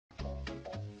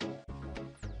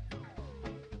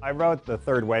I wrote the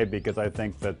third wave because I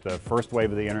think that the first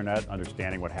wave of the internet,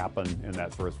 understanding what happened in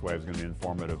that first wave, is going to be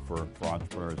informative for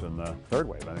entrepreneurs in the third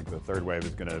wave. I think the third wave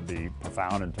is going to be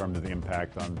profound in terms of the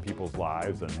impact on people's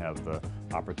lives and have the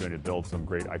opportunity to build some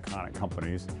great iconic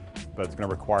companies. But it's going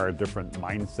to require a different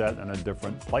mindset and a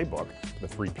different playbook. The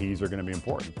 3 Ps are going to be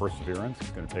important. Perseverance,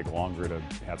 it's going to take longer to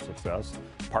have success.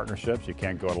 Partnerships, you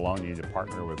can't go it alone, you need to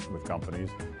partner with companies.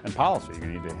 And policy, you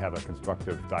need to have a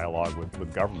constructive dialogue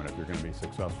with government if you're going to be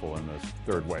successful in this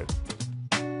third wave.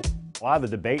 A lot of the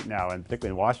debate now, and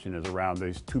particularly in Washington, is around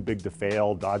these too big to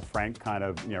fail, Dodd-Frank kind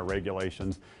of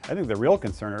regulations. I think the real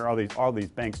concern are these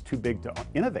banks too big to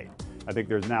innovate? I think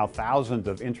there's now thousands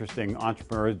of interesting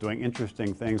entrepreneurs doing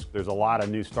interesting things. There's a lot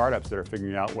of new startups that are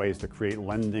figuring out ways to create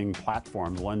lending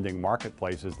platforms, lending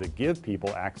marketplaces that give people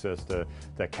access to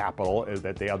capital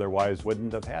that they otherwise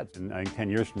wouldn't have had. And I think 10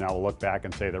 years from now, we'll look back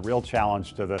and say the real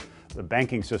challenge to the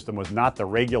banking system was not the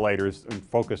regulators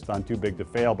focused on too big to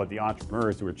fail, but the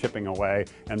entrepreneurs who were chipping away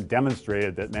and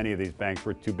demonstrated that many of these banks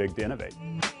were too big to innovate.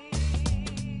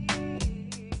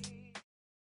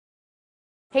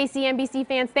 Hey CNBC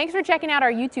fans, thanks for checking out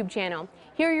our YouTube channel.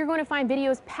 Here you're going to find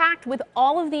videos packed with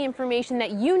all of the information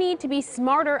that you need to be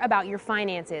smarter about your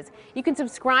finances. You can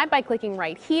subscribe by clicking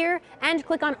right here and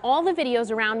click on all the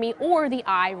videos around me or the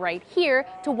I right here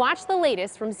to watch the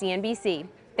latest from CNBC.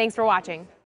 Thanks for watching.